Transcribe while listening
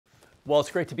Well, it's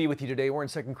great to be with you today. We're in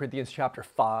 2 Corinthians chapter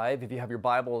 5. If you have your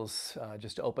Bibles,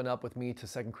 just open up with me to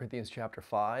 2 Corinthians chapter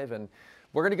 5. And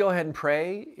we're going to go ahead and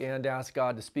pray and ask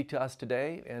God to speak to us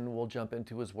today, and we'll jump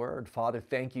into His Word. Father,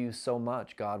 thank you so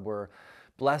much, God. We're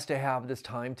blessed to have this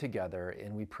time together,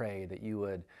 and we pray that you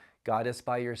would guide us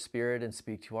by your Spirit and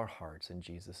speak to our hearts. In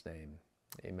Jesus' name,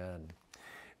 amen.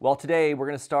 Well, today we're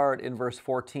going to start in verse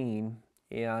 14,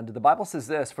 and the Bible says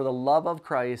this: "For the love of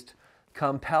Christ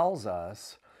compels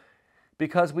us,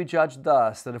 because we judge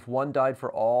thus, that if one died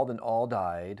for all, then all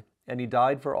died. And he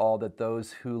died for all, that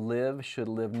those who live should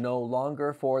live no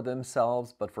longer for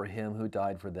themselves, but for him who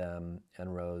died for them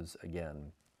and rose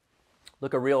again."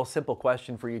 Look, a real simple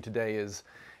question for you today is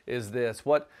this: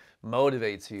 what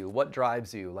motivates you? What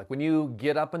drives you? Like when you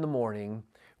get up in the morning,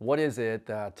 what is it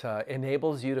that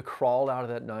enables you to crawl out of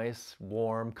that nice,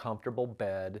 warm, comfortable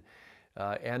bed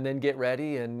and then get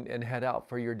ready and head out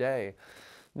for your day?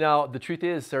 Now, the truth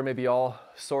is, there may be all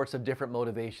sorts of different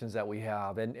motivations that we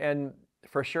have, and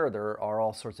for sure there are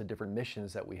all sorts of different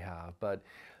missions that we have. But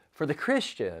for the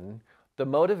Christian, the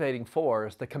motivating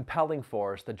force, the compelling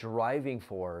force, the driving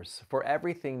force for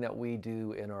everything that we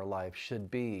do in our life should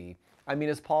be,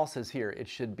 as Paul says here, it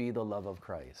should be the love of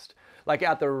Christ. Like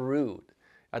at the root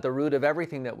of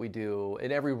everything that we do,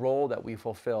 in every role that we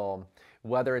fulfill,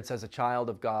 whether it's as a child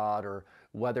of God or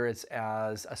whether it's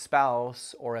as a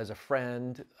spouse or as a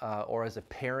friend or as a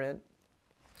parent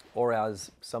or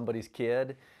as somebody's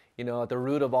kid, at the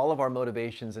root of all of our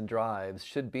motivations and drives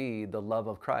should be the love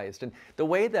of Christ. And the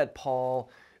way that Paul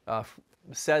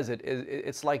says it,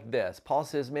 it's like this. Paul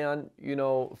says, man,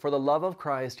 for the love of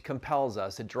Christ compels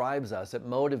us, it drives us, it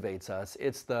motivates us.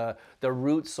 It's the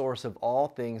root source of all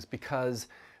things, because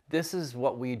this is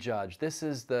what we judge. This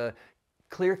is the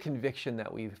clear conviction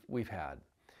that we've had.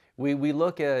 We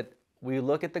look at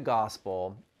the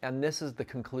gospel, and this is the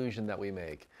conclusion that we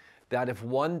make: that if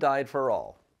one died for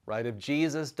all, right? If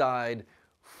Jesus died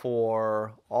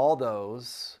for all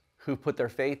those who put their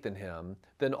faith in him,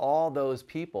 then all those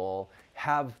people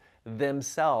have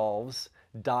themselves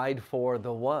died for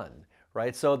the one,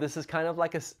 right? So this is kind of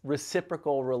like a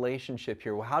reciprocal relationship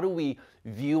here. How do we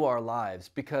view our lives?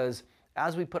 Because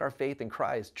as we put our faith in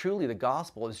Christ, truly the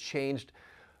gospel has changed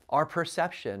our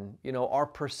perception, our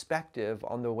perspective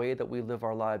on the way that we live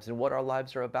our lives and what our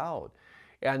lives are about.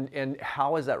 And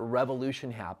how has that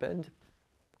revolution happened?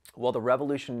 Well, the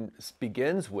revolution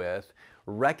begins with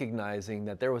recognizing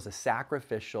that there was a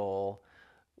sacrificial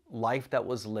life that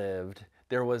was lived.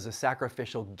 There was a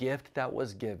sacrificial gift that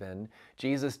was given.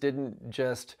 Jesus didn't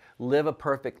just live a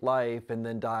perfect life and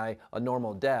then die a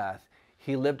normal death.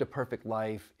 He lived a perfect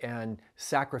life and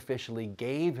sacrificially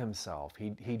gave himself.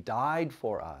 He died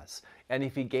for us. And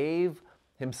if he gave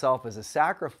himself as a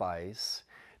sacrifice,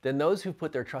 then those who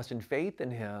put their trust and faith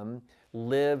in him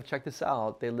live, check this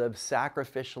out, they live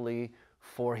sacrificially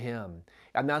for him.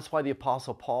 And that's why the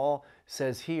Apostle Paul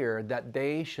says here that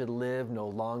they should live no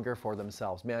longer for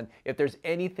themselves. Man, if there's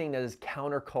anything that is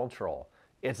countercultural,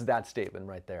 it's that statement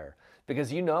right there. Because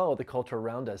the culture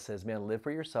around us says, man, live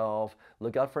for yourself,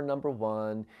 look out for number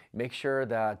one, make sure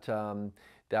that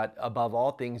that above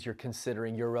all things you're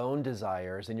considering your own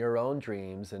desires and your own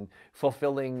dreams and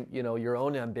fulfilling, your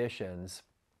own ambitions.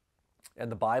 And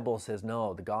the Bible says,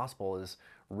 no, the gospel has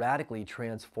radically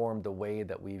transformed the way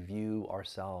that we view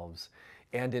ourselves.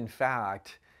 And in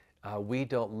fact, we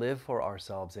don't live for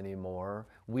ourselves anymore.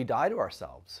 We die to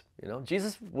ourselves.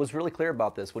 Jesus was really clear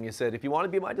about this when he said, if you want to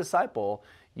be my disciple,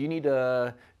 you need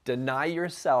to deny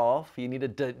yourself. You need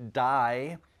to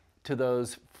die to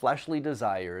those fleshly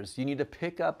desires. You need to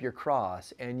pick up your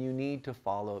cross and you need to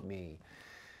follow me.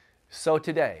 So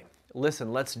today,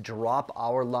 listen, let's drop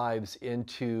our lives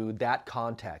into that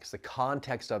context, the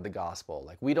context of the gospel.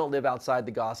 Like, we don't live outside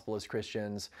the gospel as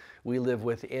Christians. We live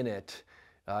within it.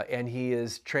 And he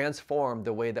has transformed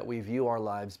the way that we view our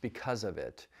lives because of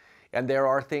it. And there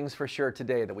are things for sure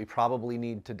today that we probably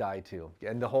need to die to.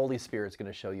 And the Holy Spirit's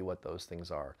going to show you what those things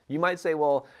are. You might say,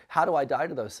 well, how do I die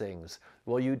to those things?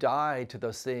 Well, you die to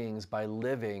those things by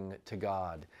living to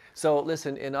God. So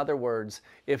listen, in other words,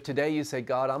 if today you say,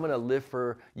 God, I'm going to live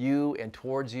for you and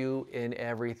towards you in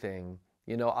everything.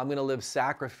 I'm going to live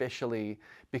sacrificially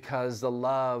because the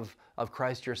love of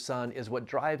Christ your Son is what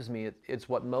drives me. It's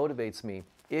what motivates me.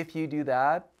 If you do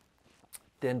that,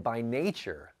 then by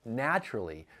nature,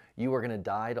 naturally, you are going to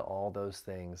die to all those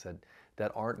things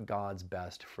that aren't God's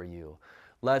best for you.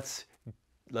 Let's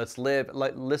live.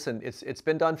 Listen, it's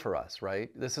been done for us, right?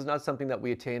 This is not something that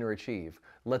we attain or achieve.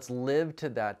 Let's live to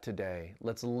that today.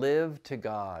 Let's live to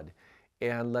God,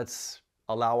 and let's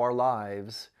allow our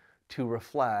lives to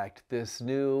reflect this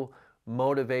new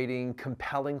motivating,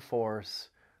 compelling force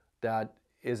that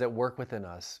is at work within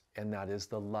us, and that is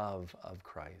the love of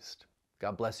Christ.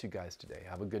 God bless you guys today.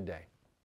 Have a good day.